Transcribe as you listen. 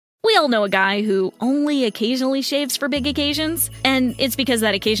all know a guy who only occasionally shaves for big occasions, and it's because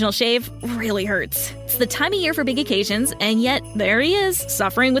that occasional shave really hurts. It's the time of year for big occasions, and yet there he is,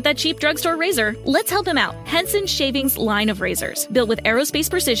 suffering with that cheap drugstore razor. Let's help him out. Henson Shaving's line of razors, built with aerospace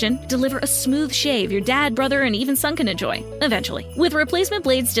precision, deliver a smooth shave your dad, brother, and even son can enjoy, eventually. With replacement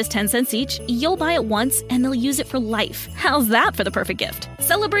blades just 10 cents each, you'll buy it once, and they'll use it for life. How's that for the perfect gift?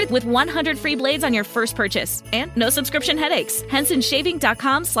 Celebrate with 100 free blades on your first purchase, and no subscription headaches.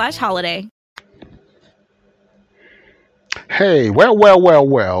 HensonShaving.com/holiday. Hey, well,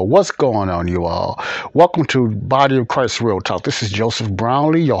 what's going on, you all? Welcome to Body of Christ Real Talk. This is Joseph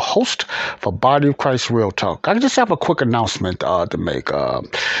Brownlee, your host for Body of Christ Real Talk. I just have a quick announcement to make.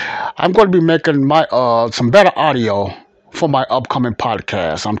 I'm going to be making my some better audio for my upcoming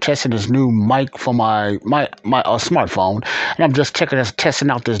podcast. I'm testing this new mic for my smartphone, and I'm just testing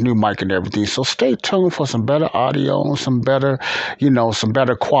out this new mic and everything. So stay tuned for some better audio, some better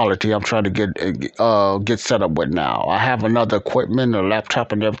quality. I'm trying to get set up with now. I have another equipment, a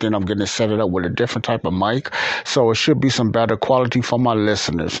laptop and everything. I'm getting it set up with a different type of mic, so it should be some better quality for my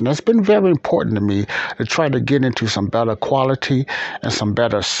listeners. And it's been very important to me to try to get into some better quality and some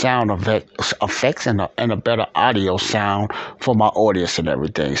better sound effects and a better audio sound for my audience and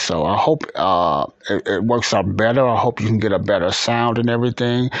everything. So I hope it works out better. I hope you can get a better sound and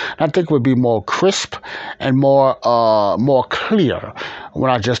everything. And I think it would be more crisp and more clear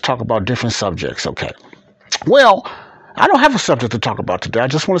when I just talk about different subjects. Okay. Well, I don't have a subject to talk about today. I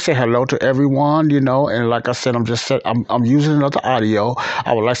just want to say hello to everyone, and like I said, I'm using another audio.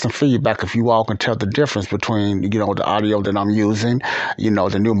 I would like some feedback if you all can tell the difference between, the audio that I'm using,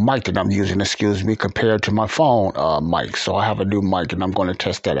 the new mic that I'm using, compared to my phone mic. So I have a new mic and I'm going to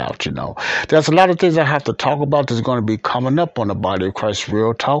test that out, There's a lot of things I have to talk about that's going to be coming up on the Body of Christ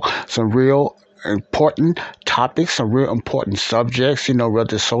Real Talk. Some real important topics, some real important subjects,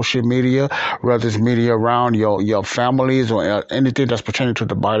 whether it's social media, whether it's media around your families or anything that's pertaining to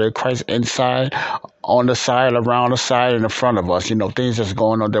the body of Christ inside, on the side, around the side, and in front of us, things that's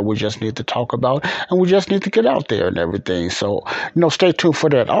going on that we just need to talk about and we just need to get out there and everything. So, stay tuned for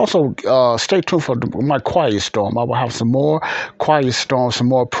that. Also, stay tuned for my quiet storm. I will have some more quiet storm, some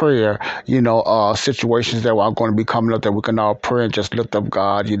more prayer, situations that are going to be coming up that we can all pray and just lift up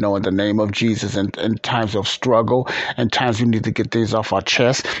God, in the name of Jesus in times of struggle and times we need to get things off our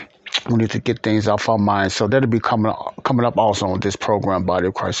chest. We need to get things off our minds. So that'll be coming up also on this program, Body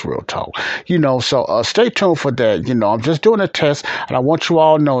of Christ Real Talk. So stay tuned for that. I'm just doing a test, and I want you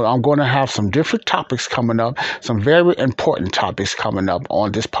all to know I'm going to have some different topics coming up, some very important topics coming up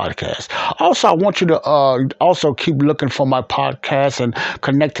on this podcast. Also, I want you to also keep looking for my podcast and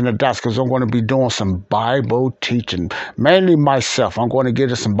connecting the dots, because I'm going to be doing some Bible teaching, mainly myself. I'm going to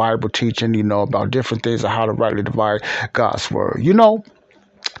get us some Bible teaching, about different things of how to rightly divide God's word.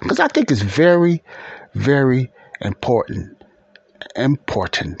 Because I think it's very, very important,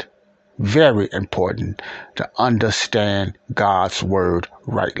 very important to understand God's word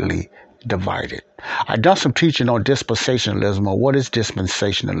rightly divided. I've done some teaching on dispensationalism, or what is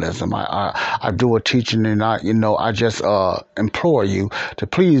dispensationalism. I do a teaching, and I just implore you to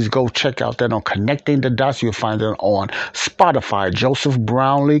please go check out that on Connecting the Dots. You'll find it on Spotify. Joseph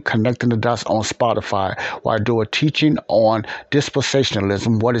Brownlee, Connecting the Dots on Spotify, where I do a teaching on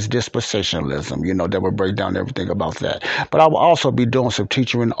dispensationalism. What is dispensationalism? That will break down everything about that. But I will also be doing some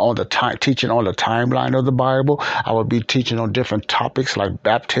teaching on the timeline of the Bible. I will be teaching on different topics like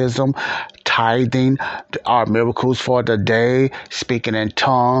baptism, tithing, our miracles for the day, speaking in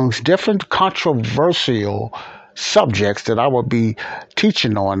tongues, different controversial subjects that I will be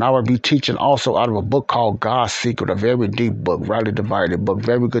teaching on. I will be teaching also out of a book called God's Secret, a very deep book, rightly divided book,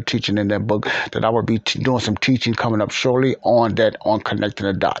 very good teaching in that book that I will be doing some teaching coming up shortly on Connecting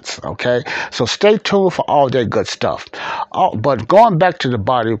the Dots. Okay, so stay tuned for all that good stuff. But going back to the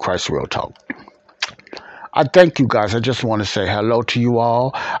Body of Christ Real Talk, I thank you guys. I just want to say hello to you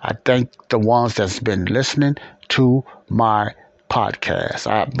all. I thank the ones that's been listening to my podcast.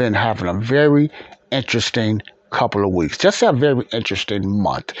 I've been having a very interesting couple of weeks, just a very interesting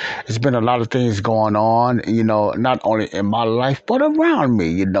month. It's been a lot of things going on, not only in my life, but around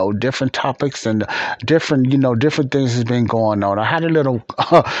me, different topics and different things has been going on. I had a little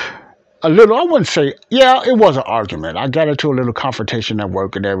a little, I wouldn't say, yeah, it was an argument. I got into a little confrontation at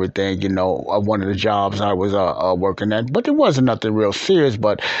work and everything, one of the jobs I was working at, but it wasn't nothing real serious.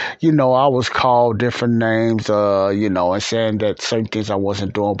 But, I was called different names, and saying that certain things I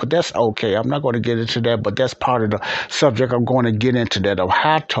wasn't doing, but that's okay. I'm not going to get into that, but that's part of the subject I'm going to get into, that of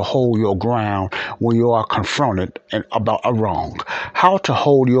how to hold your ground when you are confronted about a wrong. How to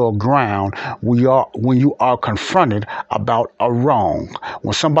hold your ground when you are confronted about a wrong.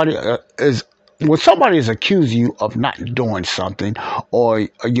 When somebody is accusing you of not doing something, or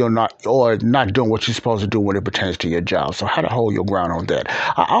not doing what you're supposed to do when it pertains to your job. So how to hold your ground on that.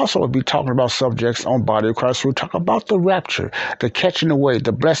 I also will be talking about subjects on Body of Christ. We'll talk about the rapture, the catching away,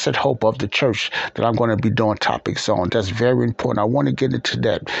 the blessed hope of the church that I'm going to be doing topics on. That's very important. I want to get into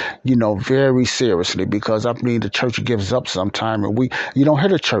that, very seriously, because I mean the church gives up sometime, and you don't hear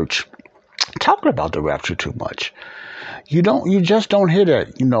the church talking about the rapture too much. You just don't hear that.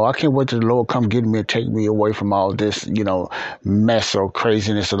 I can't wait till the Lord come get me and take me away from all this, mess or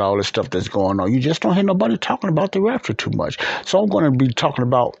craziness and all this stuff that's going on. You just don't hear nobody talking about the rapture too much. So I'm going to be talking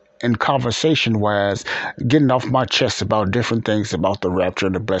about, in conversation wise, getting off my chest about different things about the rapture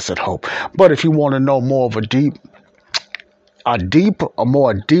and the blessed hope. But if you want to know more of a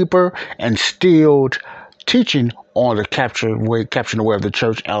more deeper and stilled teaching on the capturing away of the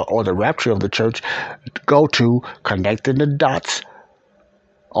church, or the rapture of the church, go to Connecting the Dots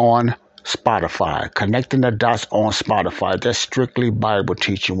on Spotify. Connecting the Dots on Spotify. That's strictly Bible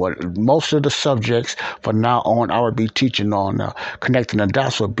teaching. What most of the subjects from now on I will be teaching on Connecting the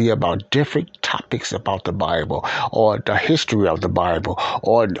Dots will be about different topics about the Bible, or the history of the Bible,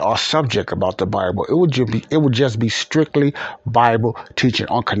 or a subject about the Bible. It would just be strictly Bible teaching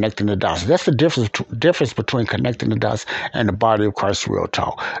on Connecting the Dots. That's the difference between Connecting the Dots and the Body of Christ Real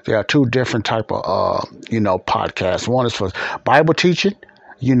Talk. There are two different type of podcasts. One is for Bible teaching,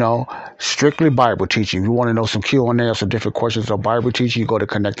 strictly Bible teaching. If you want to know some Q&A or some different questions of Bible teaching, you go to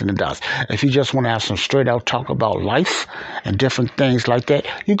Connecting the Dots. If you just want to have some straight out talk about life and different things like that,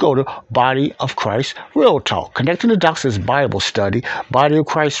 you go to Body of Christ Real Talk. Connecting the Dots is Bible study. Body of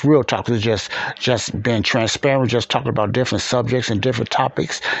Christ Real Talk is just being transparent, just talking about different subjects and different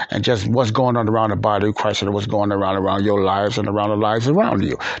topics, and just what's going on around the Body of Christ and what's going around your lives and around the lives around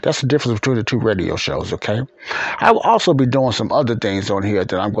you. That's the difference between the two radio shows, okay? I will also be doing some other things on here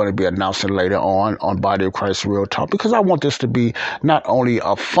that I'm going to be announcing later on Body of Christ Real Talk, because I want this to be not only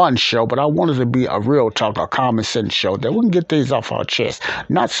a fun show, but I want it to be a real talk, a common sense show that we can get things off our chest.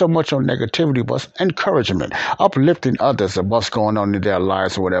 Not so much on negativity, but encouragement, uplifting others of what's going on in their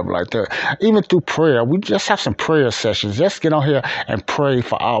lives or whatever like that. Even through prayer, we just have some prayer sessions. Just get on here and pray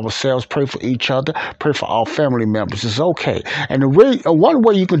for ourselves, pray for each other, pray for our family members. It's okay. And one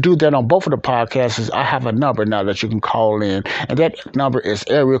way you can do that on both of the podcasts is I have a number now that you can call in, and that number is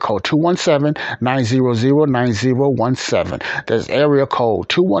area code 217-900-9017. That's area code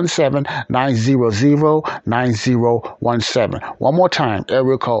 217-900-9017. One more time,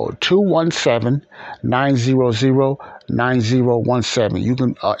 area code 217-900-9017. You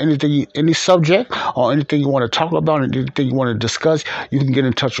can any subject or anything you want to talk about, anything you want to discuss, you can get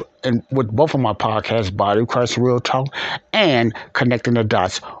in touch with both of my podcasts, Body of Christ Real Talk and Connecting the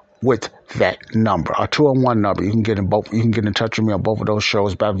Dots, with that number, a 2-on-1 number. You can get in touch with me on both of those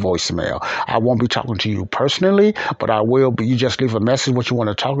shows by voicemail. I won't be talking to you personally, but I will be. You just leave a message what you want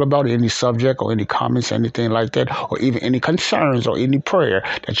to talk about, any subject or any comments, anything like that, or even any concerns or any prayer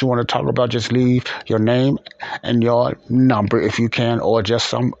that you want to talk about. Just leave your name and your number if you can, or just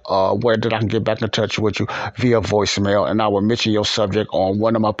some where that I can get back in touch with you via voicemail, and I will mention your subject on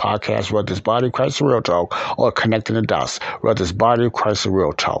one of my podcasts, whether it's Body of Christ Real Talk or Connecting the Dots, whether it's Body of Christ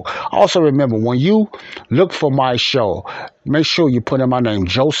Real Talk. Also remember, when you look for my show, make sure you put in my name,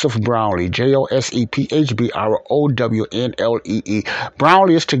 Joseph Brownlee, JOSEPHBROWNLEE.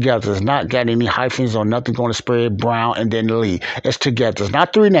 Brownlee is together. It's not got any hyphens or nothing going to spread. Brown and then Lee. It's together. It's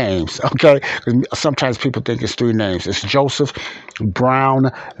not three names, okay? Sometimes people think it's three names. It's Joseph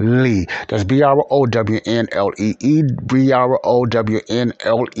Brownlee. That's BROWNLEE,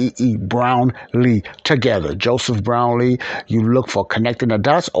 BROWNLEE, Brownlee, together. Joseph Brownlee. You look for Connecting the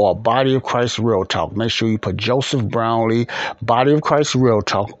Dots or Body of Christ Real Talk. Make sure you put Joseph Brownlee, Body of Christ Real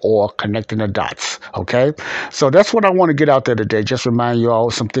Talk, or Connecting the Dots, okay? So that's what I want to get out there today. Just remind you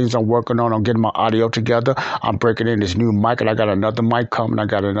all some things I'm working on getting my audio together. I'm breaking in this new mic, and I got another mic coming. I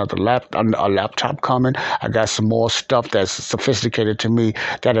got a laptop coming. I got some more stuff that's sophisticated indicated to me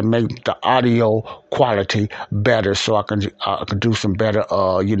that it make the audio quality better, so I can do some better,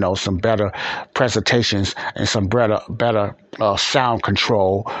 some better presentations and some better sound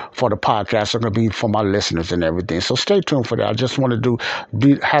control for the podcast. It's going to be for my listeners and everything. So stay tuned for that. I just want to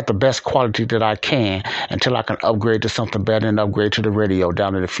have the best quality that I can until I can upgrade to something better and upgrade to the radio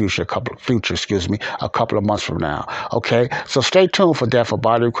down in the future, a couple of months from now. Okay, so stay tuned for that, for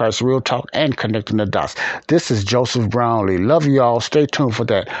Body of Christ Real Talk and Connecting the Dots. This is Joseph Brownlee. Love you all. Stay tuned for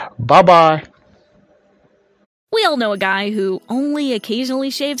that. Bye-bye. We all know a guy who only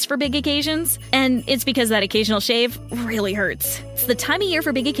occasionally shaves for big occasions, and it's because that occasional shave really hurts. It's the time of year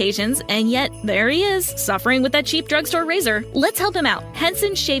for big occasions, and yet there he is, suffering with that cheap drugstore razor. Let's help him out.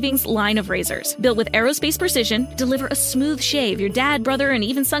 Henson Shaving's line of razors, built with aerospace precision, deliver a smooth shave your dad, brother, and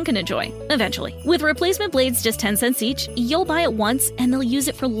even son can enjoy, eventually. With replacement blades just 10 cents each, you'll buy it once, and they'll use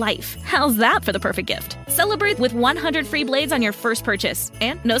it for life. How's that for the perfect gift? Celebrate with 100 free blades on your first purchase,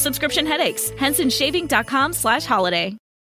 and no subscription headaches. HensonShaving.com/holiday.